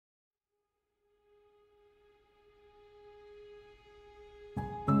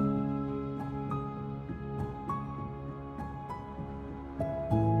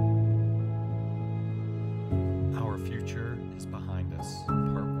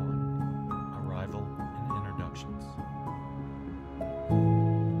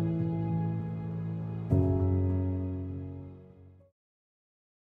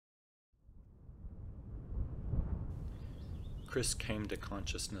Chris came to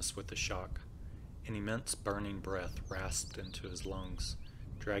consciousness with a shock. An immense burning breath rasped into his lungs,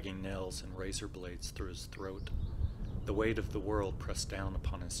 dragging nails and razor blades through his throat. The weight of the world pressed down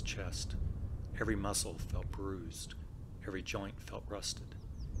upon his chest. Every muscle felt bruised. Every joint felt rusted.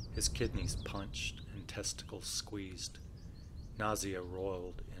 His kidneys punched and testicles squeezed. Nausea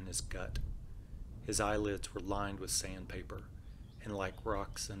roiled in his gut. His eyelids were lined with sandpaper, and like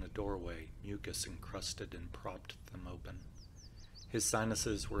rocks in a doorway, mucus encrusted and propped them open. His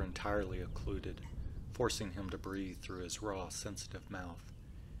sinuses were entirely occluded, forcing him to breathe through his raw, sensitive mouth.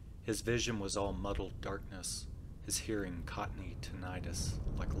 His vision was all muddled darkness, his hearing cottony tinnitus,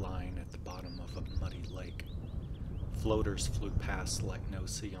 like lying at the bottom of a muddy lake. Floaters flew past like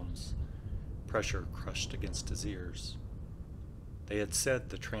no-see-ums. Pressure crushed against his ears. They had said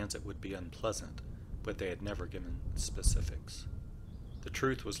the transit would be unpleasant, but they had never given specifics. The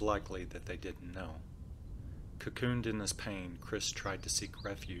truth was likely that they didn't know. Cocooned in his pain, Chris tried to seek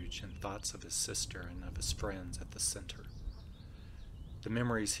refuge in thoughts of his sister and of his friends at the center. The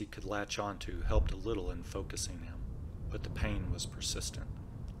memories he could latch onto helped a little in focusing him, but the pain was persistent,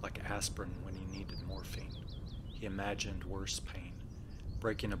 like aspirin when he needed morphine. He imagined worse pain,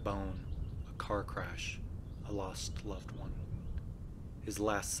 breaking a bone, a car crash, a lost loved one. His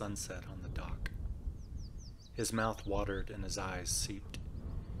last sunset on the dock. His mouth watered and his eyes seeped.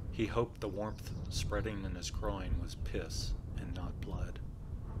 He hoped the warmth spreading in his groin was piss and not blood.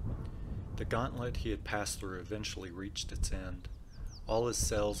 The gauntlet he had passed through eventually reached its end. All his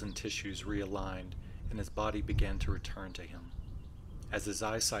cells and tissues realigned, and his body began to return to him. As his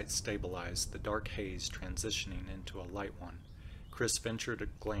eyesight stabilized, the dark haze transitioning into a light one, Chris ventured a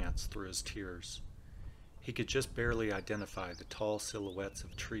glance through his tears. He could just barely identify the tall silhouettes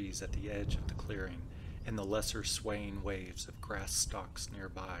of trees at the edge of the clearing and the lesser swaying waves of grass stalks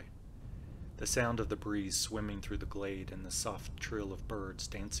nearby. The sound of the breeze swimming through the glade and the soft trill of birds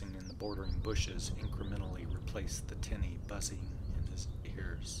dancing in the bordering bushes incrementally replaced the tinny buzzing in his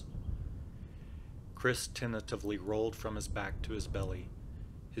ears. Chris tentatively rolled from his back to his belly.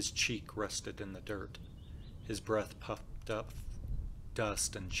 His cheek rusted in the dirt. His breath puffed up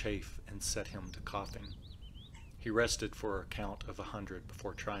dust and chaff and set him to coughing. He rested for a count of 100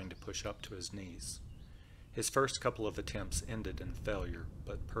 before trying to push up to his knees. His first couple of attempts ended in failure,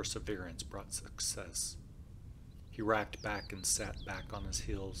 but perseverance brought success. He racked back and sat back on his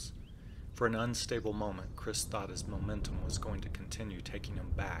heels. For an unstable moment, Chris thought his momentum was going to continue taking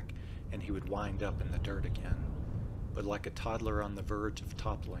him back, and he would wind up in the dirt again. But like a toddler on the verge of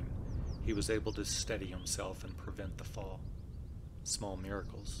toppling, he was able to steady himself and prevent the fall. Small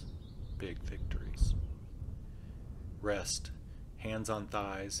miracles, big victories. Rest, hands on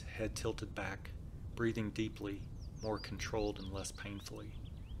thighs, head tilted back, breathing deeply, more controlled and less painfully.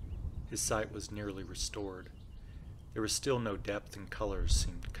 His sight was nearly restored. There was still no depth and colors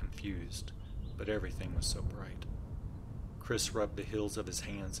seemed confused, but everything was so bright. Chris rubbed the hills of his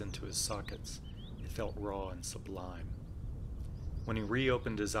hands into his sockets. It felt raw and sublime. When he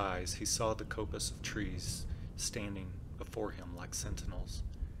reopened his eyes, he saw the coppice of trees standing before him like sentinels.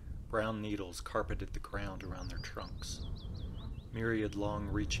 Brown needles carpeted the ground around their trunks. Myriad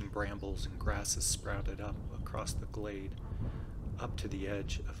long-reaching brambles and grasses sprouted up across the glade, up to the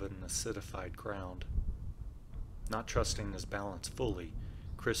edge of an acidified ground. Not trusting his balance fully,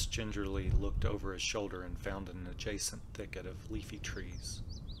 Chris gingerly looked over his shoulder and found an adjacent thicket of leafy trees.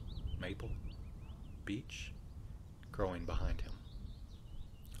 Maple? Beech? Growing behind him.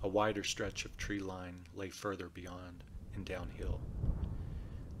 A wider stretch of tree line lay further beyond and downhill.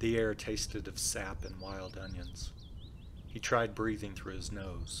 The air tasted of sap and wild onions. He tried breathing through his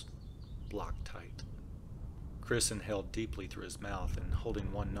nose, blocked tight. Chris inhaled deeply through his mouth and,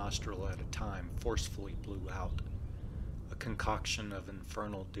 holding one nostril at a time, forcefully blew out. A concoction of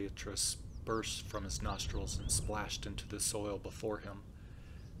infernal detritus burst from his nostrils and splashed into the soil before him.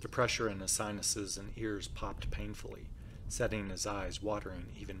 The pressure in his sinuses and ears popped painfully, setting his eyes watering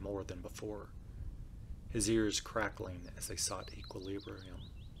even more than before. His ears crackling as they sought equilibrium.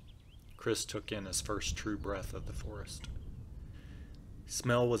 Chris took in his first true breath of the forest.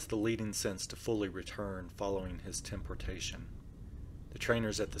 Smell was the leading sense to fully return following his temportation. The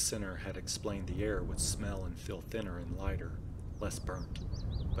trainers at the center had explained the air would smell and feel thinner and lighter, less burnt,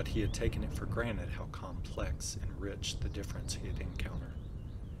 but he had taken it for granted how complex and rich the difference he had encountered.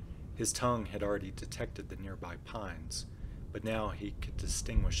 His tongue had already detected the nearby pines, but now he could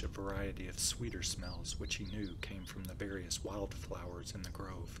distinguish a variety of sweeter smells which he knew came from the various wildflowers in the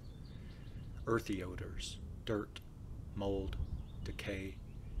grove. Earthy odors, dirt, mold, decay,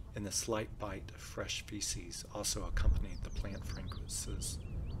 and the slight bite of fresh feces also accompanied the plant fragrances.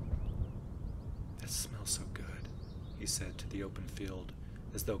 "That smells so good," he said to the open field,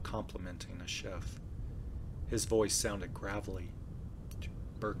 as though complimenting a chef. His voice sounded gravelly,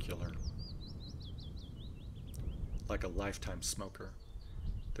 tubercular, like a lifetime smoker.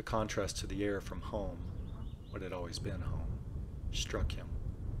 The contrast to the air from home, what had always been home, struck him,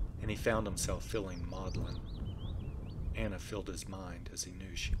 and he found himself feeling maudlin. Anna filled his mind as he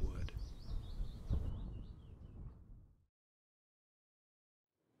knew she would.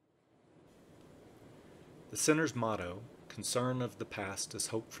 The center's motto, "Concern of the past is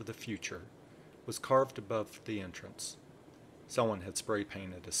hope for the future," was carved above the entrance. Someone had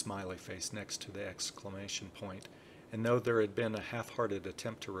spray-painted a smiley face next to the exclamation point, and though there had been a half-hearted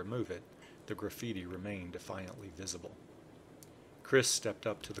attempt to remove it, the graffiti remained defiantly visible. Chris stepped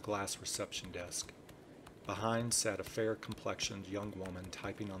up to the glass reception desk. Behind sat a fair-complexioned young woman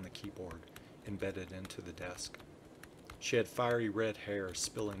typing on the keyboard, embedded into the desk. She had fiery red hair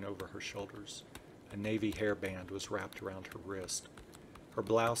spilling over her shoulders. A navy hairband was wrapped around her wrist. Her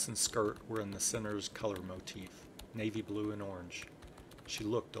blouse and skirt were in the center's color motif, navy blue and orange. She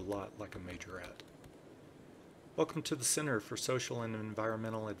looked a lot like a majorette. "Welcome to the Center for Social and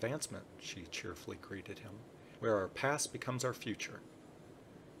Environmental Advancement," she cheerfully greeted him, "where our past becomes our future."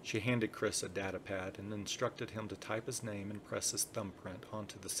 She handed Chris a data pad and instructed him to type his name and press his thumbprint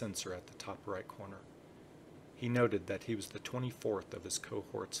onto the sensor at the top right corner. He noted that he was the 24th of his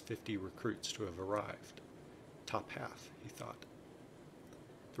cohort's 50 recruits to have arrived. Top half, he thought.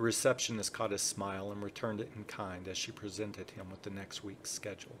 The receptionist caught his smile and returned it in kind as she presented him with the next week's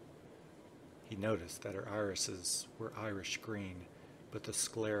schedule. He noticed that her irises were Irish green, but the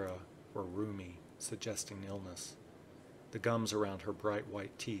sclera were rheumy, suggesting illness. The gums around her bright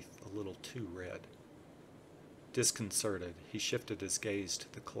white teeth a little too red. Disconcerted, he shifted his gaze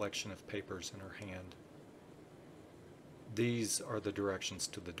to the collection of papers in her hand. "These are the directions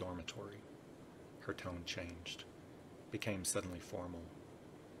to the dormitory." Her tone changed, became suddenly formal.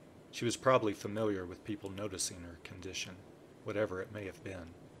 She was probably familiar with people noticing her condition, whatever it may have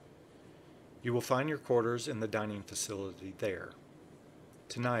been. "You will find your quarters in the dining facility there.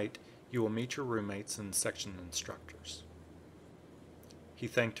 Tonight, you will meet your roommates and section instructors." He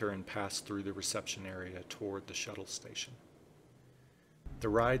thanked her and passed through the reception area toward the shuttle station. The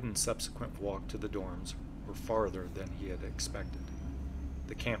ride and subsequent walk to the dorms were farther than he had expected.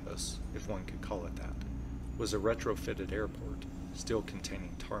 The campus, if one could call it that, was a retrofitted airport, still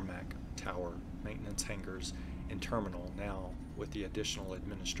containing tarmac, tower, maintenance hangars, and terminal, now with the additional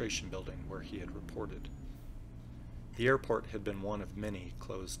administration building where he had reported. The airport had been one of many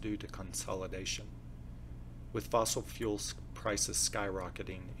closed due to consolidation. With fossil fuel prices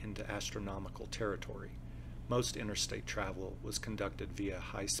skyrocketing into astronomical territory, most interstate travel was conducted via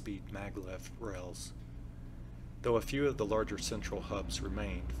high-speed maglev rails. Though a few of the larger central hubs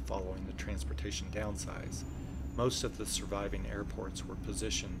remained following the transportation downsize, most of the surviving airports were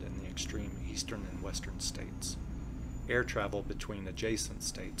positioned in the extreme eastern and western states. Air travel between adjacent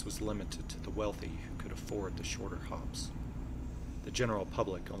states was limited to the wealthy who could afford the shorter hops. The general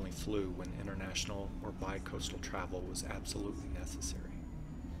public only flew when international or bi-coastal travel was absolutely necessary.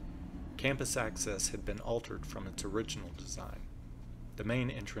 Campus access had been altered from its original design. The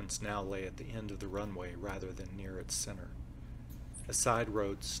main entrance now lay at the end of the runway rather than near its center. A side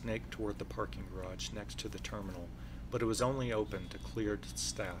road snaked toward the parking garage next to the terminal, but it was only open to cleared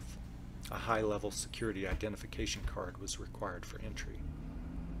staff. A high-level security identification card was required for entry.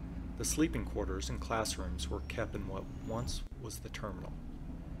 The sleeping quarters and classrooms were kept in what once was the terminal.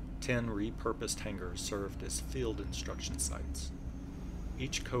 10 repurposed hangars served as field instruction sites.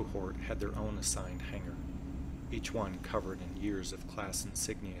 Each cohort had their own assigned hangar, each one covered in years of class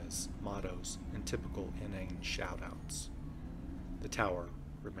insignias, mottos, and typical inane shout-outs. The tower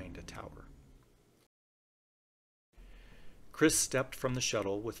remained a tower. Chris stepped from the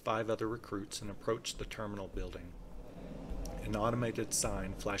shuttle with 5 other recruits and approached the terminal building. An automated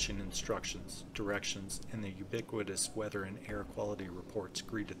sign flashing instructions, directions, and the ubiquitous weather and air quality reports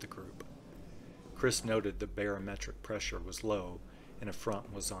greeted the group. Chris noted the barometric pressure was low and a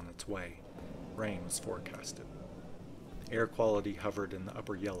front was on its way. Rain was forecasted. Air quality hovered in the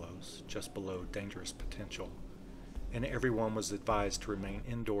upper yellows, just below dangerous potential, and everyone was advised to remain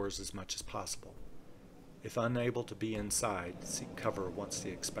indoors as much as possible. If unable to be inside, seek cover once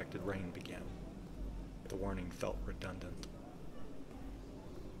the expected rain began. The warning felt redundant.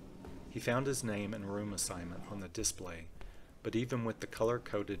 He found his name and room assignment on the display, but even with the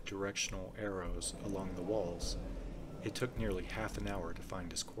color-coded directional arrows along the walls, it took nearly half an hour to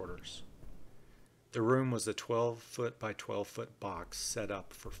find his quarters. The room was a 12-foot by 12-foot box set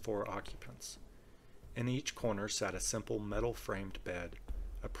up for 4 occupants. In each corner sat a simple metal-framed bed,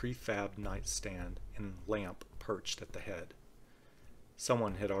 a prefab nightstand, and a lamp perched at the head.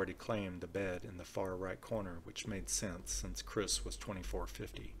 Someone had already claimed the bed in the far right corner, which made sense since Chris was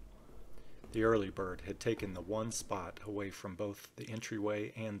 2450. The early bird had taken the one spot away from both the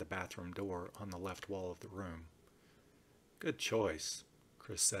entryway and the bathroom door on the left wall of the room. "Good choice,"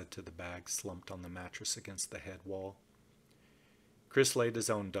 Chris said to the bag slumped on the mattress against the head wall. Chris laid his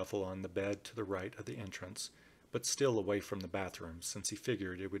own duffel on the bed to the right of the entrance, but still away from the bathroom, since he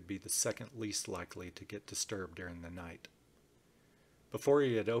figured it would be the second least likely to get disturbed during the night. Before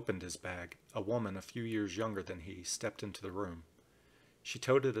he had opened his bag, a woman a few years younger than he stepped into the room. She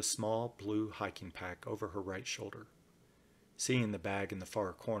toted a small blue hiking pack over her right shoulder. Seeing the bag in the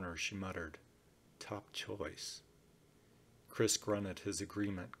far corner, she muttered, "Top choice." Chris grunted his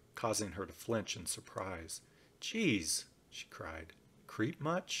agreement, causing her to flinch in surprise. "Geez," she cried. "Creep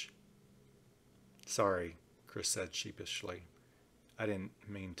much?" "Sorry," Chris said sheepishly. "I didn't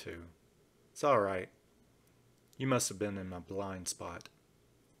mean to. It's all right. You must have been in my blind spot.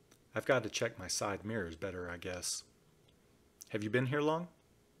 I've got to check my side mirrors better, I guess. Have you been here long?"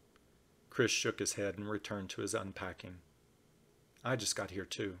 Chris shook his head and returned to his unpacking. "I just got here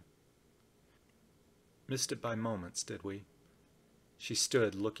too." "Missed it by moments, did we?" She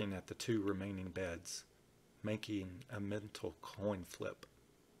stood looking at the two remaining beds, making a mental coin flip.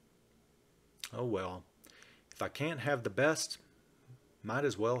 "Oh well, if I can't have the best, might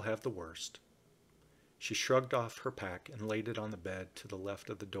as well have the worst." She shrugged off her pack and laid it on the bed to the left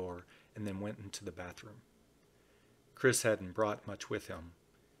of the door and then went into the bathroom. Chris hadn't brought much with him.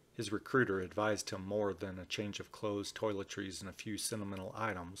 His recruiter advised him more than a change of clothes, toiletries, and a few sentimental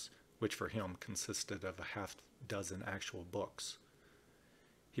items, which for him consisted of a half-dozen actual books.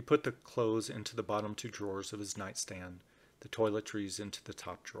 He put the clothes into the bottom two drawers of his nightstand, the toiletries into the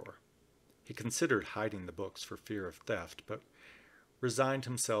top drawer. He considered hiding the books for fear of theft, but resigned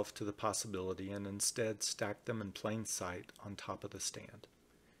himself to the possibility and instead stacked them in plain sight on top of the stand.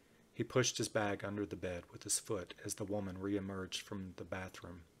 He pushed his bag under the bed with his foot as the woman reemerged from the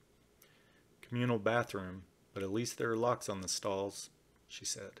bathroom. "Communal bathroom, but at least there are locks on the stalls," she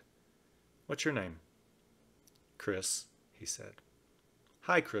said. "What's your name?" "Chris," he said.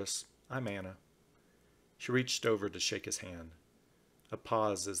 "Hi, Chris. I'm Anna." She reached over to shake his hand. A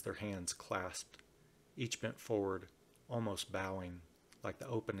pause as their hands clasped, each bent forward, almost bowing, like the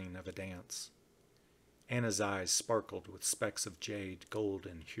opening of a dance. Anna's eyes sparkled with specks of jade, gold,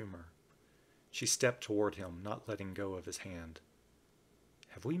 and humor. She stepped toward him, not letting go of his hand.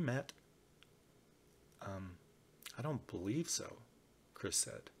 "Have we met?" I don't believe so," Chris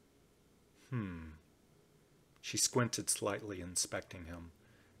said. She squinted slightly, inspecting him,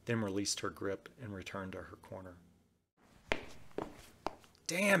 then released her grip and returned to her corner.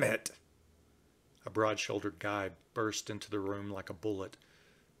 "Damn it!" A broad-shouldered guy burst into the room like a bullet.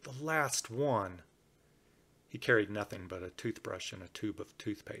 "The last one!" He carried nothing but a toothbrush and a tube of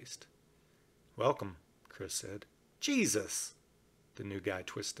toothpaste. "Welcome," Chris said. "Jesus!" The new guy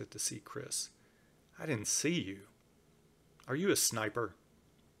twisted to see Chris. "I didn't see you. Are you a sniper?"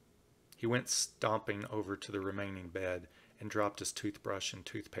 He went stomping over to the remaining bed and dropped his toothbrush and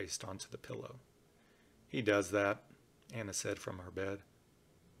toothpaste onto the pillow. "He does that," Anna said from her bed.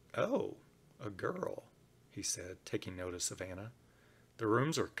 "Oh, a girl," he said, taking notice of Anna. "The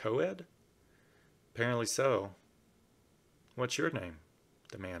rooms are co-ed?" "Apparently so." "What's your name?"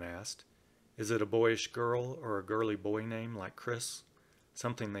 the man asked. "Is it a boyish girl or a girly boy name like Chris?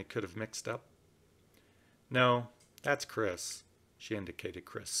 Something they could have mixed up?" "No, that's Chris." She indicated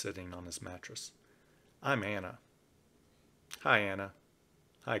Chris sitting on his mattress. "I'm Anna." "Hi, Anna."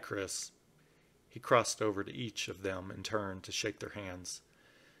 "Hi, Chris." He crossed over to each of them in turn to shake their hands.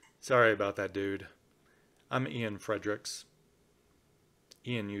 "Sorry about that, dude. I'm Ian Fredericks."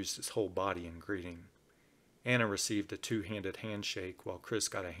 Ian used his whole body in greeting. Anna received a two-handed handshake while Chris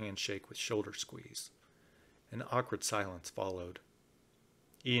got a handshake with shoulder squeeze. An awkward silence followed.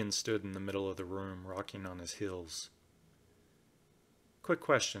 Ian stood in the middle of the room, rocking on his heels. "Quick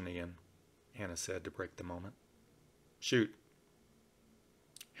question, Ian," Anna said to break the moment. "Shoot."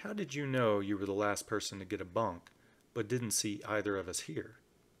 "How did you know you were the last person to get a bunk, but didn't see either of us here?"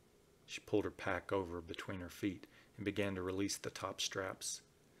 She pulled her pack over between her feet and began to release the top straps.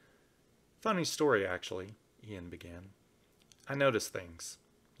 "Funny story, actually," Ian began. "I notice things,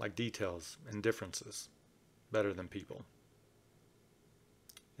 like details and differences, better than people."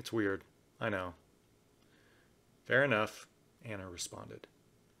 "It's weird, I know." "Fair enough," Anna responded.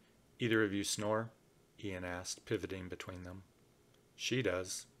 "Either of you snore?" Ian asked, pivoting between them. "She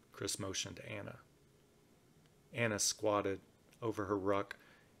does," Chris motioned to Anna. Anna squatted over her ruck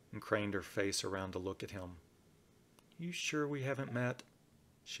and craned her face around to look at him. "You sure we haven't met?"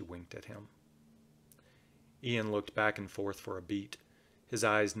 She winked at him. Ian looked back and forth for a beat. His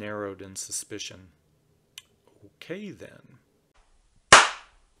eyes narrowed in suspicion. Okay, then.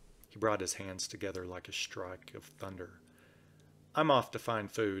 He brought his hands together like a strike of thunder. I'm off to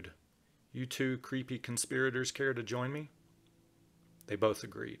find food. You two creepy conspirators care to join me? They both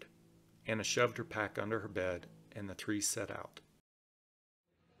agreed. Anna shoved her pack under her bed, and the three set out.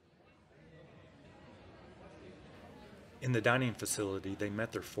 In the dining facility, they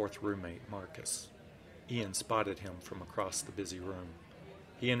met their fourth roommate, Marcus. Ian spotted him from across the busy room.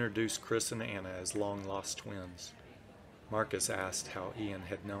 He introduced Chris and Anna as long-lost twins. Marcus asked how Ian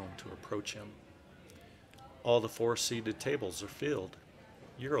had known to approach him. All the 4-seated tables are filled.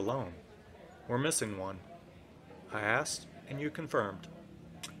 You're alone. We're missing one. I asked, and you confirmed.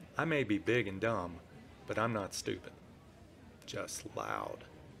 I may be big and dumb, but I'm not stupid. Just loud,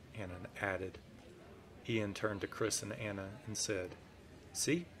 Anna added. Ian turned to Chris and Anna and said,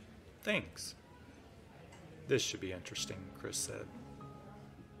 See? Thanks. This should be interesting, Chris said.